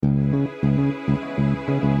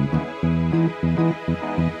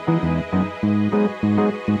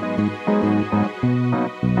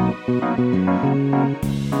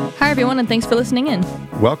and thanks for listening in.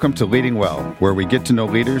 Welcome to Leading Well, where we get to know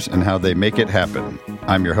leaders and how they make it happen.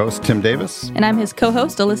 I'm your host, Tim Davis. And I'm his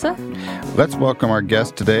co-host, Alyssa. Let's welcome our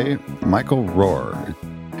guest today, Michael Rohwer.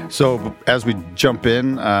 So as we jump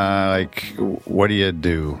in, what do you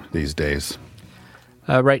do these days?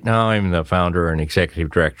 Right now, I'm the founder and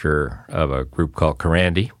executive director of a group called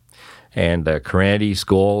Carandi. And Carandi's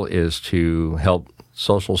goal is to help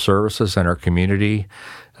social services in our community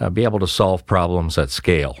be able to solve problems at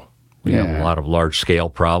scale. We have a lot of large-scale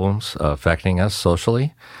problems affecting us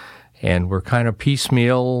socially, and we're kind of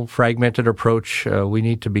piecemeal, fragmented approach. We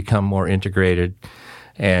need to become more integrated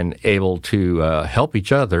and able to help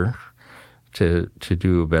each other to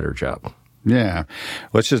do a better job. Yeah.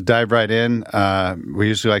 Let's just dive right in. We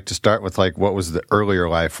usually like to start with, what was the earlier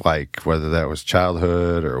life like, whether that was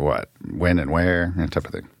childhood or what, when and where, that type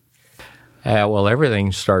of thing. Well,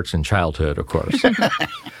 everything starts in childhood, of course.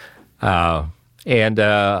 And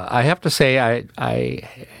I have to say,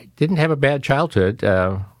 I didn't have a bad childhood.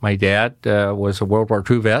 My dad was a World War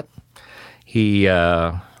II vet. He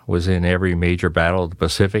was in every major battle of the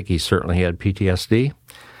Pacific. He certainly had PTSD,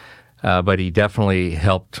 but he definitely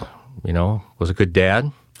helped, was a good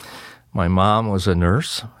dad. My mom was a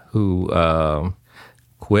nurse who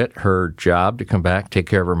quit her job to come back, take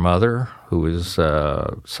care of her mother, who was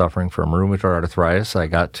suffering from rheumatoid arthritis. I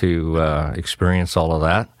got to experience all of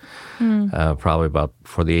that. Probably about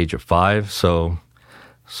for the age of 5. So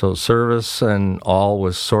service and all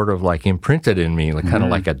was sort of like imprinted in me, kind of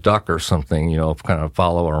like a duck or something, kind of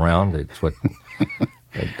follow around. It's what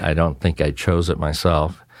I don't think I chose it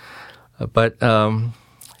myself. But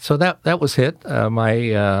so that was it.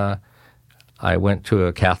 I went to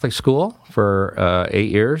a Catholic school for 8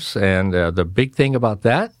 years, and the big thing about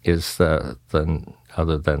that is the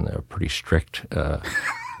other than the pretty strict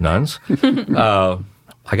nuns.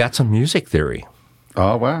 I got some music theory.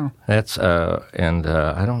 Oh, wow. That's I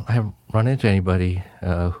haven't run into anybody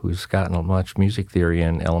who's gotten much music theory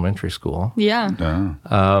in elementary school. Yeah.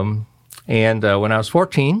 And when I was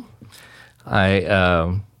 14,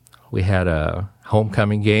 we had a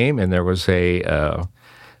homecoming game, and there was a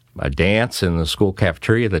dance in the school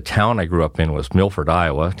cafeteria. The town I grew up in was Milford,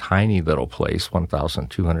 Iowa, tiny little place,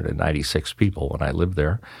 1,296 people when I lived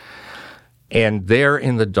there. And there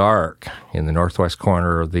in the dark, in the northwest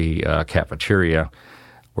corner of the cafeteria,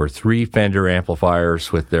 were 3 Fender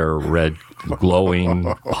amplifiers with their red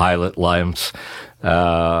glowing pilot lamps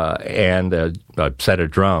and a set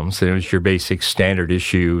of drums. And it was your basic standard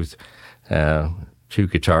issue, 2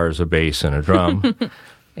 guitars, a bass, and a drum.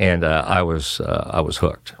 And I was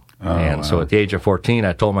hooked. So at the age of 14,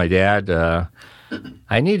 I told my dad,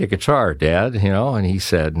 I need a guitar, Dad, and he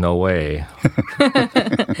said, no way.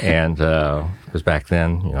 And because back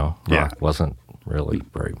then, rock wasn't really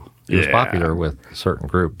very, it was popular with a certain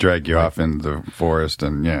group. Drag you off in the forest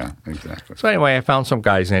and, exactly. So anyway, I found some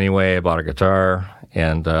guys anyway, I bought a guitar,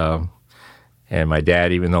 and my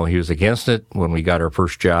dad, even though he was against it, when we got our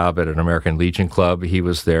first job at an American Legion club, he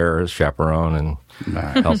was there as chaperone and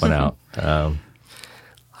helping out.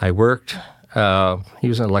 I worked. He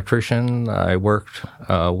was an electrician. I worked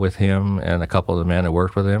with him and a couple of the men who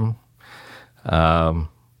worked with him,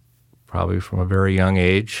 probably from a very young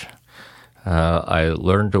age. I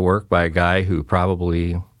learned to work by a guy who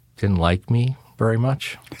probably didn't like me very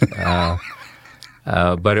much,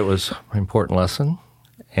 but it was an important lesson.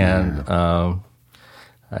 And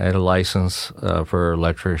I had a license for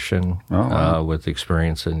electrician with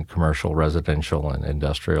experience in commercial, residential, and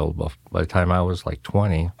industrial by the time I was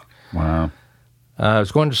 20. Wow. I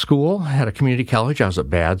was going to school, had a community college. I was a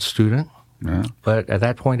bad student, but at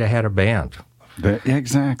that point I had a band.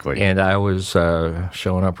 Exactly. And I was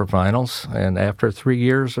showing up for finals, and after 3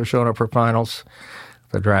 years of showing up for finals,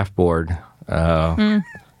 the draft board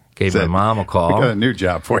gave my mom a call. We got a new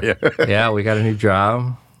job for you. Yeah, we got a new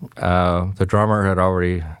job. The drummer had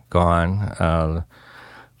already gone. The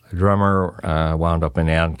drummer wound up in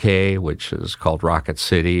An, which is called Rocket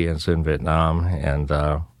City. It's in Vietnam, and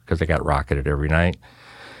because they got rocketed every night.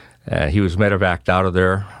 He was medevaced out of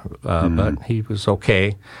there, but he was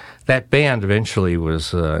okay. That band eventually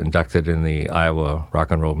was inducted in the Iowa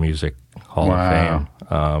Rock and Roll Music Hall of Fame.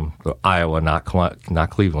 Iowa, not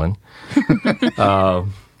Cleveland.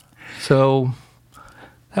 So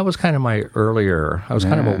that was kind of my earlier. I was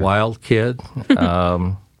kind of a wild kid,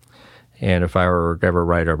 and if I were to ever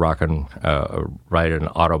write write an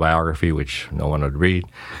autobiography, which no one would read,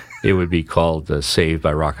 it would be called "Saved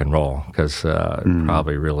by Rock and Roll" because it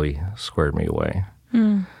probably really squared me away.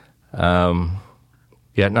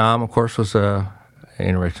 Vietnam, of course, was an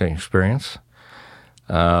interesting experience,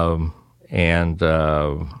 and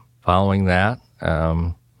following that,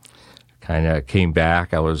 kind of came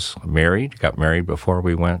back. I was married, got married before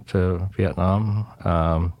we went to Vietnam.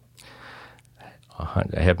 I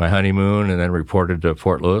had my honeymoon and then reported to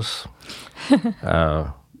Fort Lewis.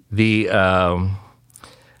 The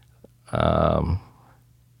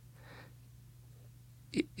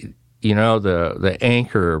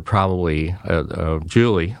anchor probably,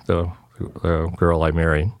 Julie, the girl I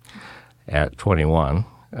married at 21,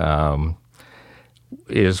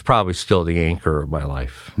 is probably still the anchor of my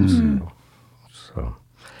life. Mm-hmm. So,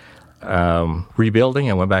 rebuilding,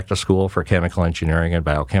 I went back to school for chemical engineering and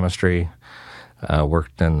biochemistry.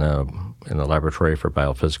 Worked in the laboratory for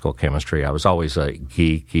biophysical chemistry. I was always a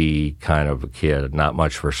geeky kind of a kid, not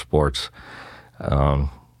much for sports.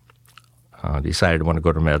 Decided to want to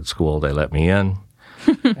go to med school. They let me in.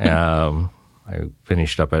 I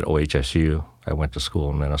finished up at OHSU. I went to school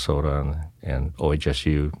in Minnesota, and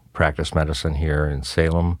OHSU practiced medicine here in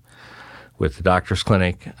Salem with the doctor's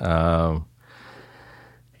clinic.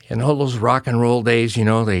 And all those rock and roll days,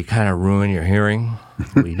 they kind of ruin your hearing.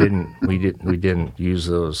 We didn't use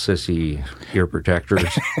those sissy ear protectors.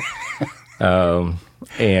 We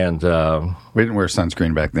didn't wear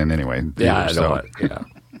sunscreen back then anyway. Yeah, I know it. Yeah.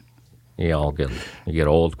 You get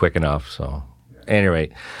old quick enough. So, anyway,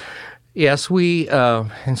 yes, we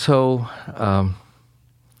went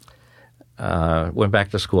back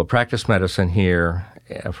to school, practiced medicine here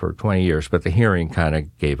for 20 years, but the hearing kind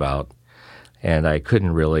of gave out, and I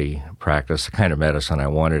couldn't really practice the kind of medicine I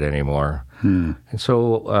wanted anymore. And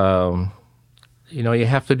so, you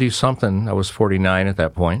have to do something. I was 49 at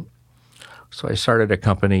that point, so I started a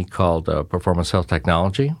company called Performance Health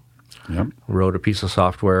Technology. Yep. Wrote a piece of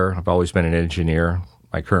software. I've always been an engineer.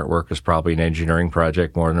 My current work is probably an engineering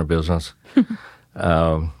project more than a business.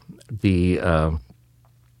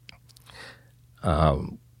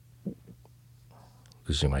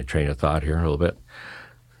 Losing my train of thought here a little bit.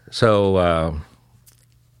 So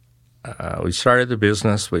we started the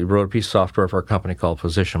business. We wrote a piece of software for a company called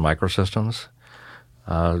Physician Microsystems.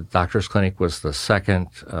 Doctor's Clinic was the second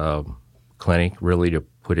clinic really to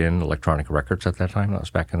put in electronic records at that time. That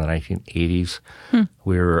was back in the 1980s.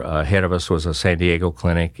 We were ahead of us was a San Diego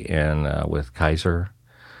clinic with Kaiser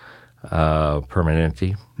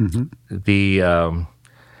Permanente. Mm-hmm.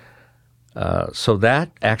 So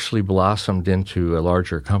that actually blossomed into a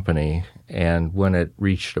larger company, and when it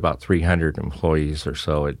reached about 300 employees or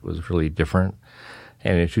so, it was really different.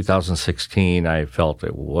 And in 2016, I felt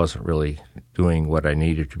it wasn't really doing what I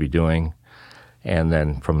needed to be doing. And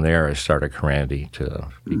then from there, I started Corandy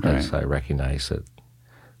because I recognized that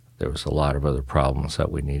there was a lot of other problems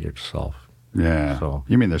that we needed to solve. Yeah. So,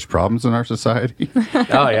 you mean there's problems in our society?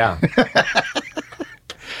 Oh, yeah.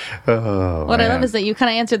 What I love is that you kind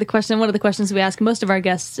of answered the question. One of the questions we ask most of our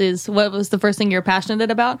guests is, what was the first thing you're passionate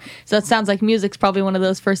about? So it sounds like music's probably one of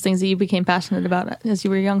those first things that you became passionate as you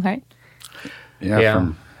were young, right? Yeah.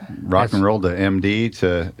 From rock and roll to MD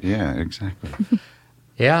to, exactly.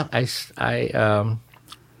 Yeah, I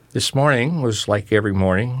this morning was like every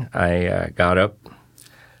morning. I got up,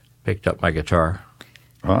 picked up my guitar,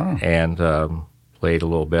 and played a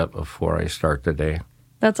little bit before I start the day.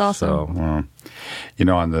 That's awesome.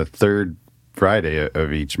 So, on the third Friday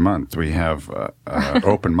of each month, we have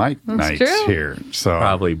open mic nights here. So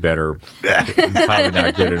probably better, probably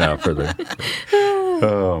not good enough for the.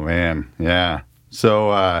 Oh man, yeah. So,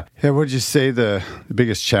 what would you say the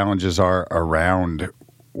biggest challenges are around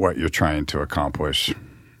what you're trying to accomplish?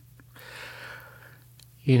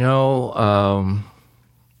 There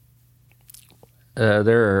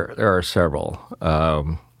are several.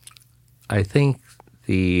 I think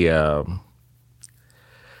many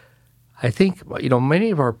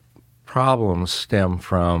of our problems stem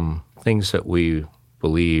from things that we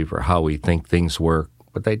believe or how we think things work,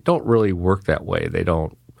 but they don't really work that way. They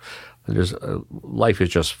don't. Life is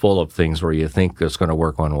just full of things where you think it's going to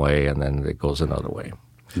work one way and then it goes another way.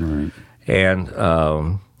 Right. And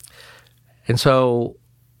so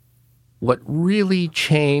what really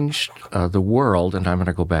changed the world, and I'm going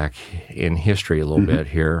to go back in history a little bit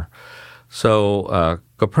here. So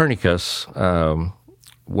Copernicus,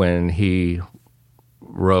 when he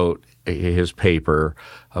wrote his paper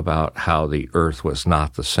about how the Earth was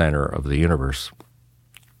not the center of the universe,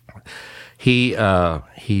 he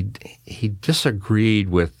disagreed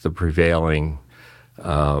with the prevailing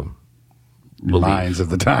lines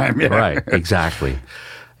of the time. Yeah. Right, exactly.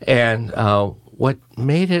 And what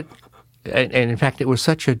made it, and in fact, it was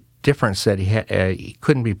such a difference that he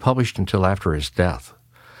couldn't be published until after his death.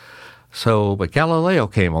 So, but Galileo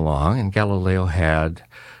came along, and Galileo had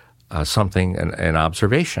an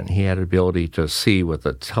observation. He had the ability to see with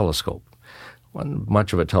a telescope, wasn't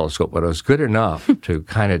much of a telescope, but it was good enough to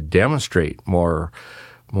kind of demonstrate more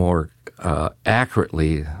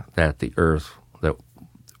accurately that the Earth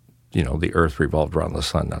revolved around the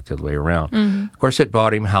sun, not the other way around. Mm-hmm. Of course, it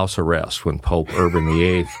bought him house arrest when Pope Urban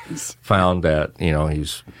VIII found that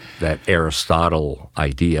that Aristotle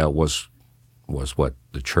idea was what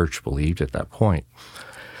the church believed at that point.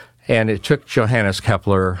 And it took Johannes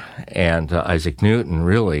Kepler and Isaac Newton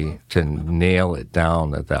really to nail it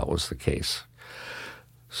down that was the case.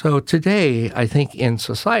 So today, I think in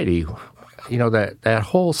society, that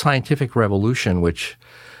whole scientific revolution, which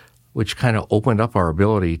kind of opened up our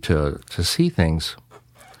ability to see things,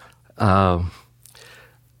 that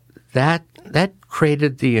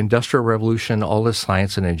created the Industrial Revolution, all this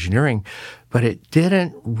science and engineering, but it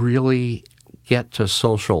didn't really get to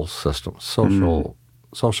social systems,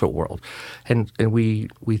 social world. And we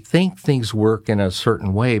think things work in a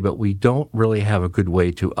certain way, but we don't really have a good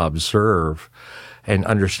way to observe and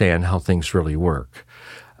understand how things really work.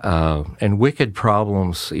 And wicked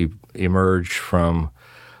problems emerge from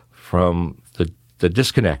the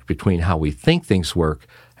disconnect between how we think things work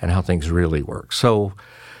and how things really work. So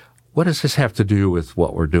what does this have to do with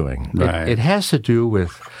what we're doing? Right. It has to do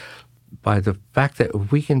by the fact that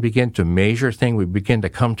if we can begin to measure things, we begin to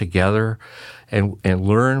come together and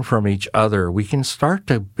learn from each other, we can start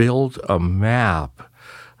to build a map,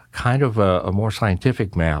 kind of a more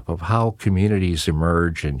scientific map of how communities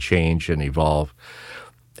emerge and change and evolve.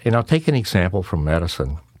 And I'll take an example from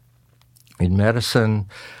medicine. In medicine,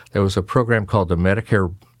 there was a program called the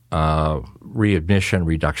Medicare Readmission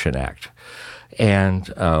Reduction Act. And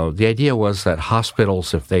the idea was that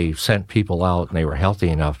hospitals, if they sent people out and they were healthy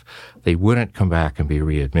enough, they wouldn't come back and be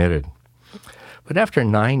readmitted. But after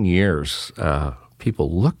 9 years,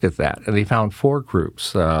 people looked at that, and they found 4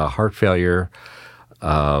 groups: heart failure,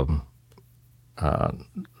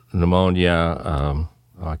 pneumonia,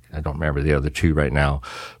 I don't remember the other 2 right now,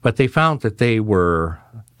 but they found that they were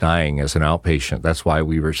dying as an outpatient. That's why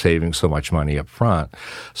we were saving so much money up front.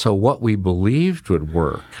 So what we believed would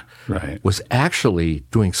work was actually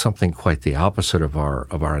doing something quite the opposite of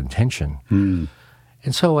our intention. Mm.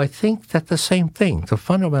 And so I think that the same thing, the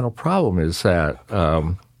fundamental problem is that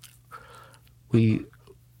we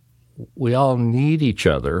all need each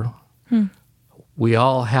other. Hmm. We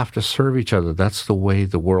all have to serve each other. That's the way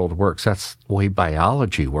the world works. That's the way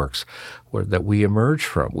biology works, that we emerge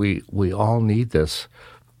from. We all need this.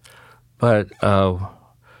 But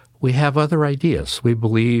we have other ideas. We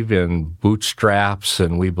believe in bootstraps,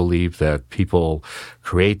 and we believe that people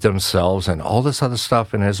create themselves and all this other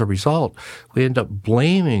stuff. And as a result, we end up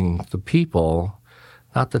blaming the people,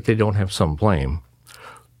 not that they don't have some blame.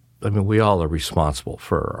 I mean, we all are responsible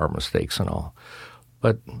for our mistakes and all.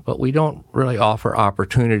 But we don't really offer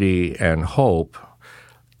opportunity and hope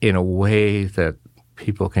in a way that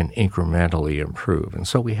people can incrementally improve. And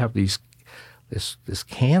so we have this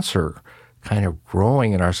cancer kind of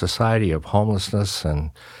growing in our society of homelessness,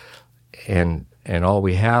 and all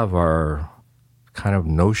we have are kind of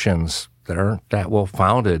notions that aren't that well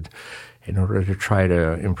founded in order to try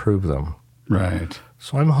to improve them. Right.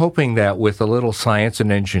 So I'm hoping that with a little science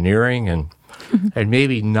and engineering and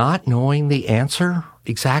maybe not knowing the answer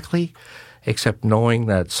exactly, except knowing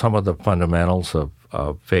that some of the fundamentals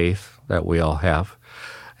of faith that we all have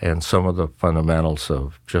and some of the fundamentals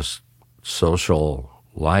of just social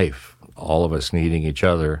life, all of us needing each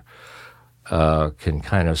other, can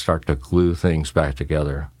kind of start to glue things back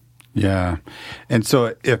together. Yeah. And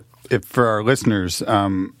so if for our listeners,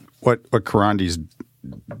 what Karandi's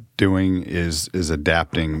doing is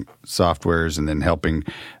adapting softwares and then helping,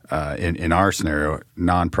 in our scenario,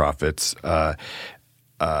 nonprofits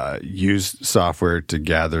use software to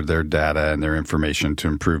gather their data and their information to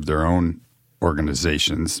improve their own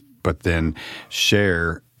organizations, but then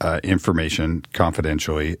share information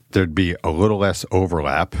confidentially. There'd be a little less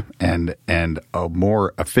overlap and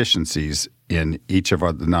more efficiencies in each of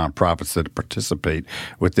the nonprofits that participate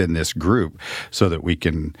within this group, so that we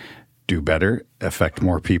can do better, affect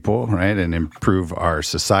more people, right, and improve our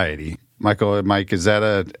society. Mike, is that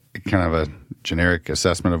a kind of a generic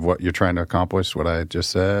assessment of what you're trying to accomplish, what I just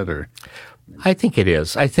said? Or I think it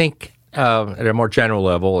is. I think at a more general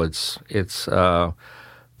level, it's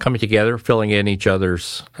coming together, filling in each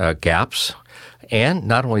other's gaps, and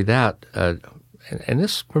not only that, and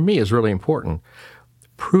this for me is really important,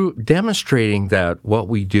 demonstrating that what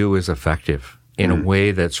we do is effective in a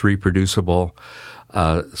way that's reproducible,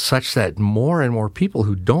 such that more and more people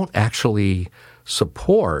who don't actually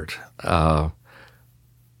support,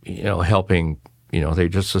 helping, they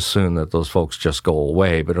just assume that those folks just go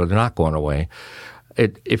away, but they're not going away.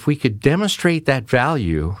 If we could demonstrate that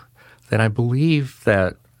value, then I believe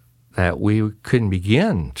that we can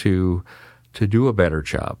begin to do a better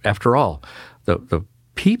job. After all, the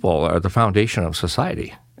people are the foundation of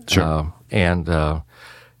society. Sure. And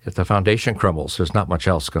if the foundation crumbles, there's not much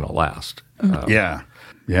else going to last. Yeah.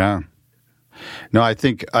 No, I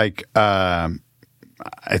think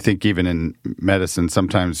even in medicine,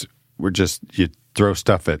 sometimes you throw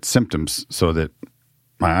stuff at symptoms so that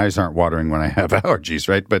my eyes aren't watering when I have allergies,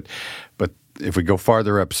 right? But if we go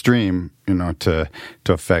farther upstream, to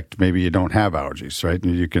affect, maybe you don't have allergies, right?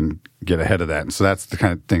 And you can get ahead of that. And so that's the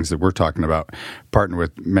kind of things that we're talking about, partner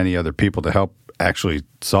with many other people to help actually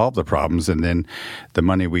solve the problems. And then the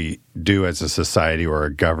money we do as a society or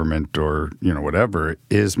a government or, whatever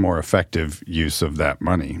is more effective use of that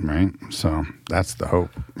money, right? So that's the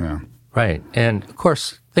hope. Yeah. Right. And of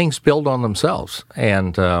course, things build on themselves.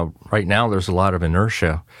 And right now there's a lot of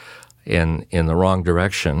inertia in the wrong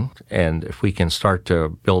direction. And if we can start to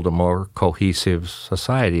build a more cohesive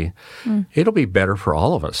society, it'll be better for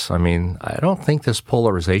all of us. I mean, I don't think this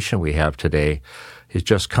polarization we have today is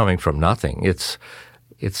just coming from nothing. It's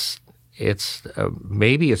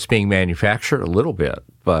maybe it's being manufactured a little bit,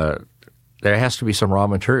 but there has to be some raw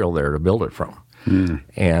material there to build it from.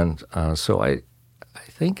 And so I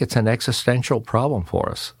think it's an existential problem for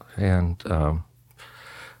us. And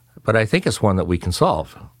but I think it's one that we can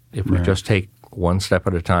solve if we just take one step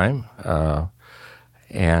at a time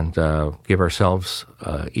and give ourselves,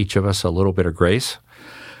 each of us, a little bit of grace.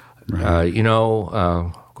 Right.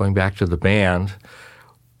 Going back to the band,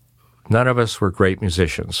 none of us were great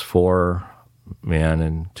musicians, 4 men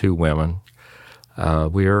and 2 women.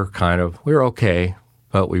 We were okay,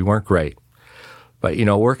 but we weren't great. But,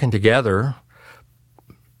 working together,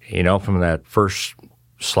 from that first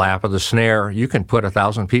slap of the snare, you can put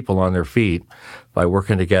 1,000 people on their feet by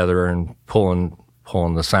working together and pulling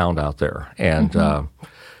the sound out there. And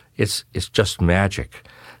it's just magic.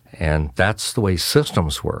 And that's the way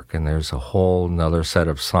systems work. And there's a whole nother set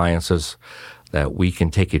of sciences that we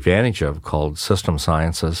can take advantage of called system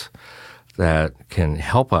sciences that can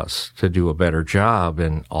help us to do a better job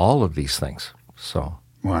in all of these things. So,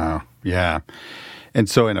 wow. Yeah. And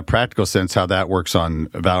so in a practical sense, how that works on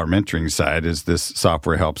our mentoring side is this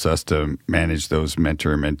software helps us to manage those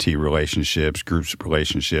mentor-mentee relationships, groups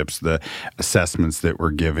relationships, the assessments that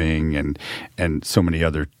we're giving, and so many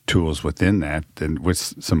other tools within that, and with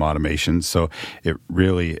some automations. So it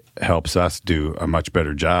really helps us do a much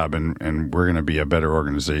better job, and we're going to be a better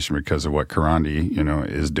organization because of what Karandi,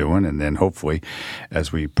 is doing. And then hopefully,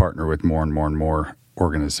 as we partner with more and more and more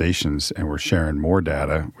organizations and we're sharing more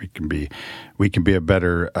data, we can be a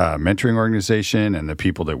better mentoring organization, and the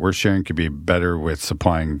people that we're sharing could be better with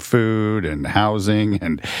supplying food and housing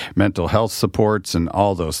and mental health supports and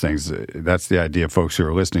all those things. That's the idea, folks who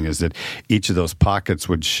are listening, is that each of those pockets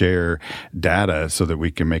would share data so that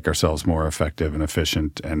we can make ourselves more effective and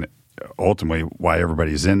efficient, and ultimately why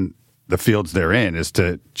everybody's in the fields they're in is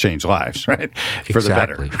to change lives, right? For the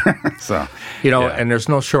better. So, and there's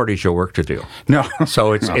no shortage of work to do. No.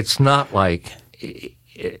 So it's not like,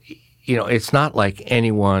 it's not like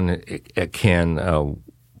anyone can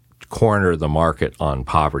corner the market on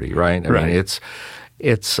poverty, right? I mean,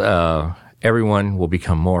 it's everyone will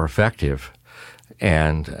become more effective,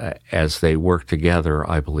 and as they work together,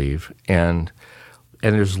 I believe, and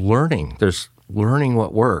there's learning. There's learning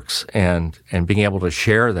what works and being able to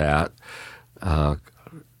share that.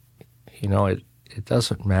 It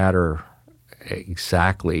doesn't matter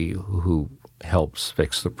exactly who helps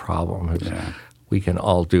fix the problem. We can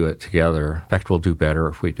all do it together. In fact, we'll do better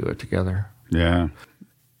if we do it together. Yeah.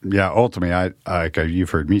 Ultimately,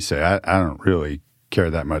 you've heard me say, I don't really care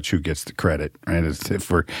that much who gets the credit, right? It's if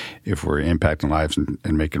we're impacting lives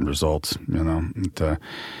and making results,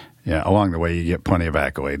 along the way, you get plenty of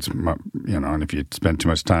accolades, and if you spend too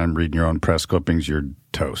much time reading your own press clippings, you're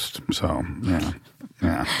toast. So,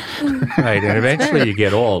 yeah. Right, and eventually you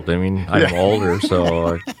get old. I mean, I'm older,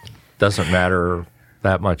 so it doesn't matter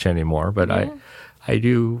that much anymore. But I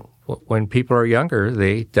do, when people are younger,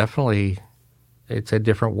 they definitely, it's a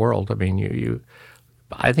different world. I mean,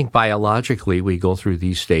 I think biologically we go through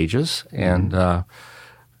these stages, and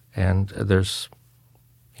there's,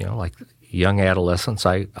 like young adolescence,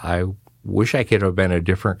 I wish I could have been a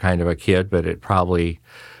different kind of a kid, but it probably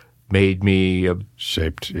made me a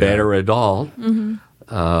better adult. Mm-hmm.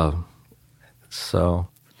 I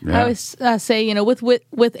always say,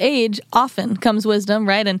 with age often comes wisdom,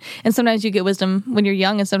 right? And sometimes you get wisdom when you're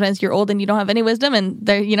young, and sometimes you're old and you don't have any wisdom, and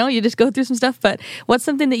there, you just go through some stuff. But what's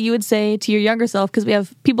something that you would say to your younger self? Because we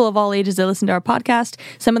have people of all ages that listen to our podcast.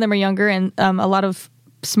 Some of them are younger, and a lot of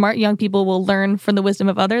smart young people will learn from the wisdom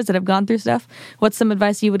of others that have gone through stuff. What's some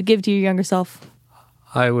advice you would give to your younger self?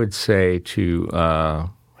 I would say to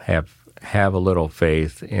have a little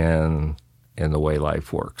faith in the way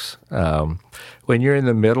life works. When you're in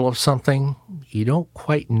the middle of something, you don't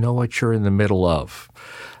quite know what you're in the middle of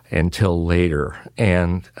until later.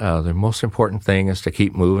 And the most important thing is to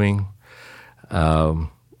keep moving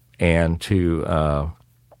and to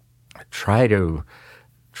try to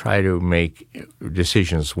make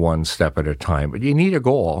decisions one step at a time. But you need a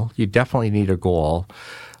goal. You definitely need a goal.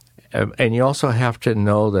 And you also have to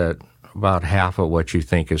know that about half of what you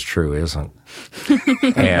think is true isn't.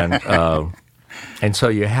 And so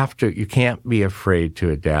you can't be afraid to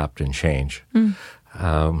adapt and change.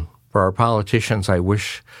 For our politicians, I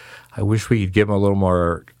wish we could give them a little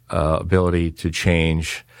more ability to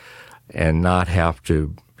change and not have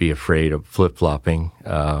to be afraid of flip-flopping.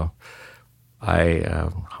 I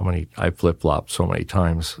flip-flopped so many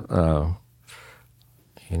times.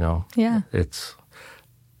 Yeah.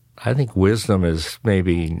 I think wisdom is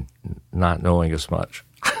maybe not knowing as much.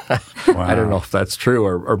 Wow. I don't know if that's true,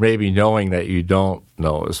 or maybe knowing that you don't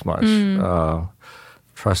know as much.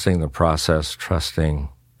 Trusting the process, trusting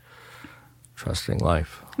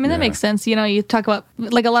life. I mean, that makes sense. You talk about,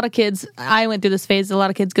 like, a lot of kids, I went through this phase, a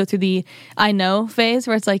lot of kids go through the I know phase,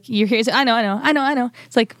 where it's like, you're here, I know.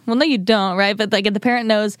 It's like, well, no, you don't, right? But like, the parent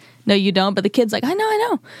knows, no, you don't, but the kid's like, I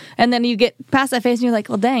know. And then you get past that phase and you're like,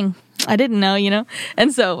 well, dang, I didn't know,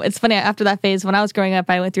 And so it's funny, after that phase, when I was growing up,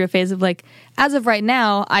 I went through a phase of like, as of right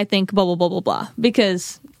now, I think blah, blah, blah, blah, blah.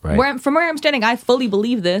 Because from where I'm standing, I fully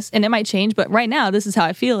believe this, and it might change, but right now, this is how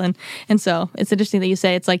I feel. And so it's interesting that you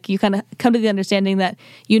say, it's like you kind of come to the understanding that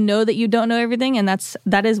you know that you don't know everything, and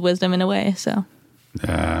that is wisdom in a way, so.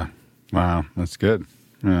 Yeah. Wow, that's good.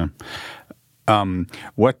 Yeah. When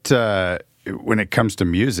it comes to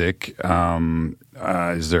music,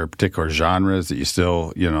 is there particular genres that you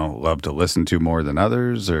still, love to listen to more than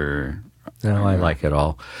others, or? No, I like it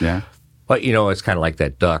all. Yeah. But, it's kind of like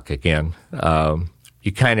that duck again.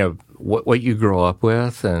 You kind of, what you grow up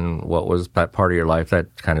with and what was that part of your life,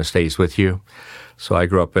 that kind of stays with you. So I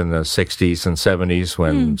grew up in the 60s and 70s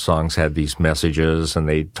when songs had these messages and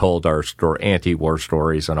they told our anti-war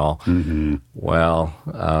stories and all. Mm-hmm. Well,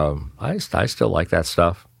 I still like that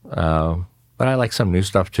stuff. But I like some new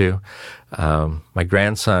stuff too. My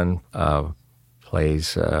grandson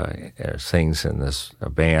sings in this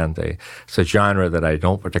band. It's a genre that I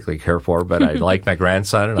don't particularly care for, but I like my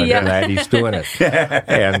grandson, and I'm glad he's doing it.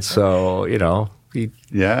 And so,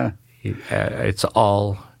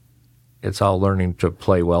 it's all learning to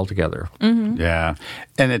play well together. Mm-hmm. Yeah,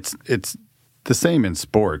 and it's the same in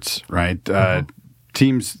sports, right?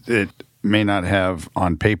 Teams that may not have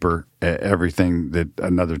on paper everything that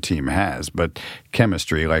another team has, but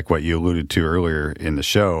chemistry, like what you alluded to earlier in the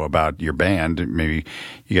show about your band, maybe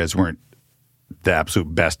you guys weren't the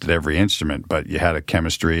absolute best at every instrument, but you had a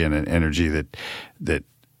chemistry and an energy that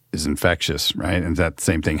is infectious, right? And that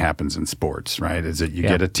same thing happens in sports, right? Is that you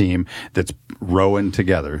get a team that's rowing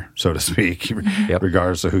together, so to speak,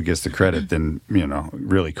 regardless of who gets the credit, then,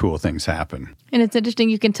 really cool things happen. And it's interesting,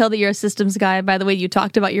 you can tell that you're a systems guy by the way you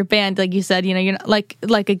talked about your band. Like you said, you're not, like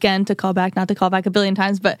again, not to call back a billion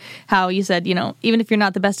times, but how you said, even if you're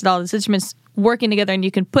not the best at all these instruments, working together, and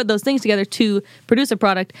you can put those things together to produce a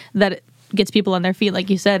product that gets people on their feet, like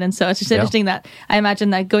you said. And so it's just interesting that I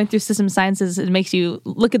imagine that going through system sciences, it makes you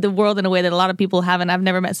look at the world in a way that a lot of people haven't. I've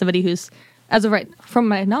never met somebody who's, as of right, from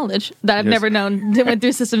my knowledge, that I've never known that went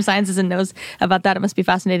through system sciences and knows about that. It must be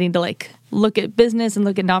fascinating to look at business and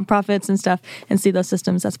look at nonprofits and stuff and see those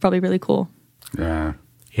systems. That's probably really cool. Yeah.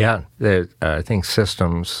 Yeah. I think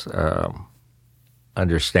systems,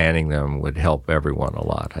 understanding them would help everyone a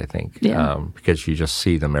lot, I think, because you just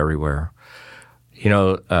see them everywhere.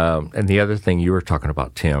 And the other thing you were talking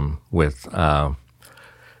about, Tim, with, coming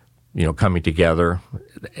together,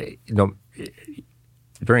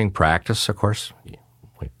 during practice, of course, we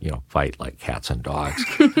fight like cats and dogs.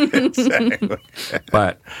 Exactly.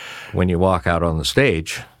 But when you walk out on the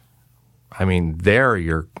stage, there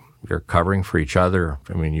you're covering for each other.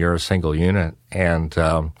 You're a single unit. And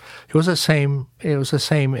it was the same in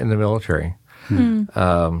the military.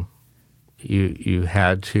 You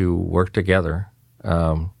had to work together.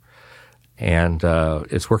 And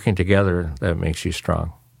it's working together that makes you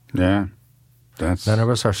strong. Yeah. None of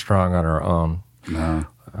us are strong on our own. No.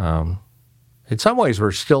 In some ways,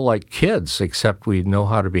 we're still like kids, except we know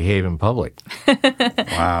how to behave in public.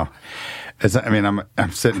 Wow.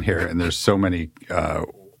 I'm sitting here, and there's so many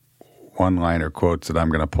one-liner quotes that I'm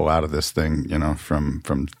going to pull out of this thing,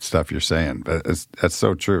 from stuff you're saying. But that's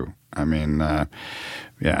so true.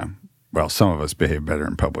 well, some of us behave better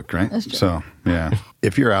in public, right? That's true. So, yeah.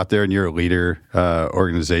 If you're out there and you're a leader,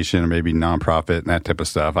 organization, or maybe nonprofit and that type of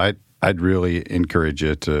stuff, I'd really encourage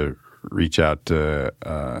you to reach out to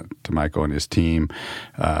Michael and his team,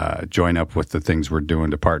 join up with the things we're doing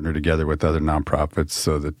to partner together with other nonprofits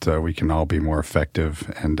so that we can all be more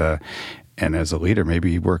effective. And as a leader,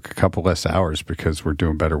 maybe work a couple less hours because we're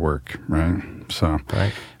doing better work, right? So,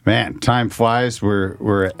 man, time flies.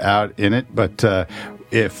 We're out in it, but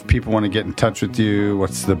if people want to get in touch with you,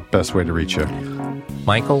 what's the best way to reach you?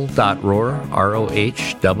 Michael.Rohwer,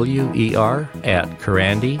 ROHWER, at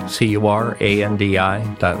Curandi,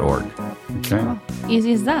 CURANDI.org. Okay. Well,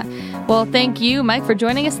 easy as that. Well, thank you, Mike, for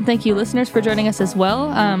joining us, and thank you, listeners, for joining us as well.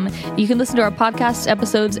 You can listen to our podcast.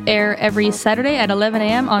 Episodes air every Saturday at 11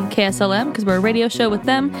 a.m. on KSLM because we're a radio show with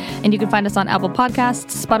them, and you can find us on Apple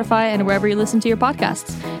Podcasts, Spotify, and wherever you listen to your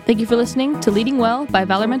podcasts. Thank you for listening to Leading Well by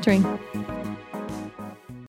Valor Mentoring.